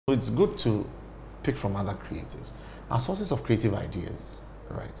It's good to pick from other creators. Our sources of creative ideas,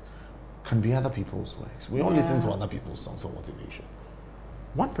 right, can be other people's works. We all listen to other people's songs of motivation.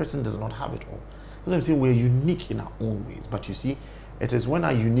 One person does not have it all. That's what I'm saying. We're unique in our own ways, but you see, it is when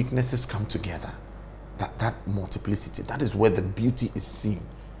our uniquenesses come together that multiplicity, that is where the beauty is seen.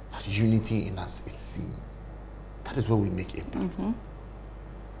 That unity in us is seen. That is where we make impact. Do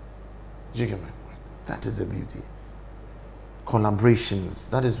you get my point? That is the beauty. Collaborations,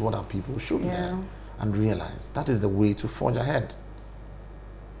 that is what our people should learn and realize. That is the way to forge ahead.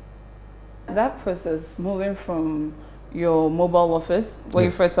 That process, moving from your mobile office, what you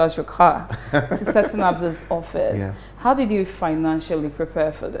refer to as your car, to setting up this office, how did you financially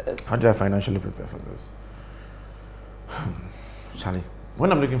prepare for this? How did I financially prepare for this? Charlie,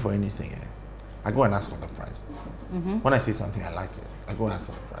 when I'm looking for anything, I go and ask for the price. When I see something I like it, I go and ask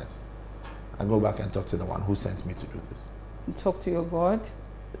for the price. I go back and talk to the one who sent me to do this. You talk to your God?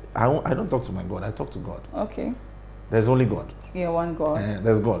 I don't talk to my God, I talk to God. Okay. There's only God. Yeah, one God.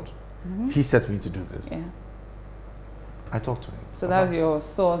 There's God. He set me to do this. Yeah. I talk to him. So that's your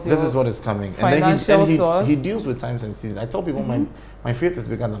source. This is what is coming. Financial source. He deals with times and seasons. I tell people my faith is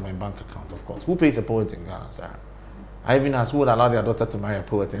bigger than my bank account, of course. Who pays a poet in Ghana, Sarah? I even asked who would allow their daughter to marry a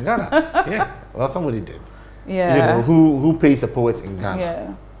poet in Ghana. Yeah. Well, somebody did. Yeah. You know, who pays a poet in Ghana?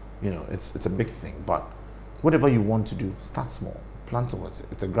 Yeah. You know, it's a big thing. But whatever you want to do, start small. Plan towards it.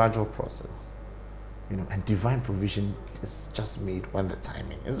 It's a gradual process. You know, and divine provision is just made when the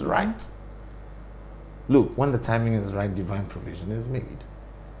timing is right. Look, when the timing is right, divine provision is made.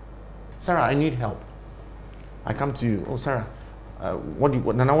 Sarah, I need help. I come to you. Oh, Sarah,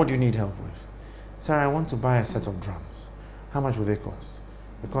 Nana, what do you need help with? Sarah, I want to buy a set of drums. How much will they cost?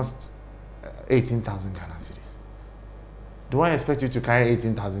 They cost 18,000 Ghana cedis. Do I expect you to carry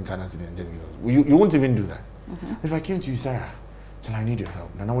 18,000 Ghana cedis and just give us? You won't even do that. If I came to you, Sarah, I need your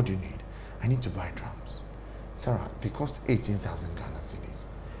help. Nana, what do you need? I need to buy drums. Sarah, they cost 18,000 Ghana cedis,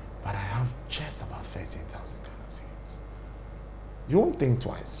 but I have just about 13,000 Ghana cedis. You won't think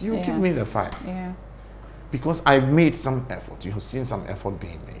twice. You give me the 5. Yeah. Because I've made some effort. You have seen some effort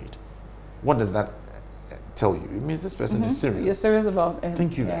being made. What does that tell you? It means this person is serious. You're serious about it.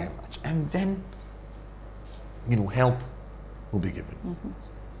 Thank you very much. And then, you know, help will be given.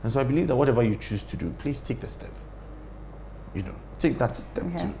 And so I believe that whatever you choose to do, please take the step. You know, take that step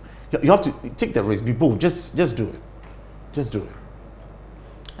too. You have to take the risk. Be bold. Just do it. Just do it.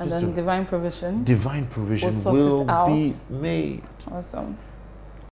 And then divine provision. Divine provision will be made. Awesome.